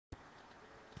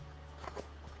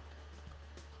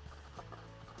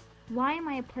Why am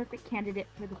I a perfect candidate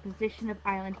for the position of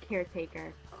island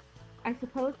caretaker? I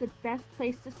suppose the best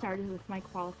place to start is with my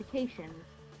qualifications.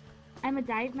 I'm a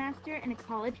dive master and a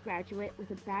college graduate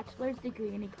with a bachelor's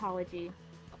degree in ecology.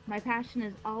 My passion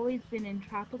has always been in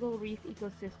tropical reef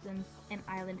ecosystems and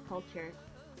island culture.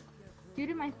 Due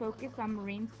to my focus on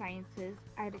marine sciences,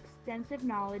 I have extensive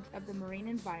knowledge of the marine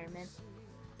environment.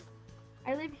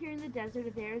 I live here in the desert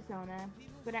of Arizona,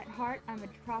 but at heart I'm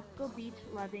a tropical beach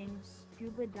loving,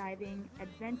 scuba diving,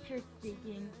 adventure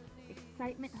seeking,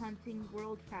 excitement hunting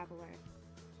world traveler.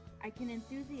 I can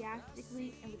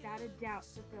enthusiastically and without a doubt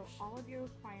fulfill all of your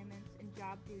requirements and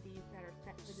job duties that are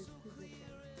set for this position.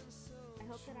 I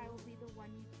hope that I will be the one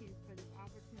you choose for this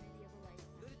opportunity of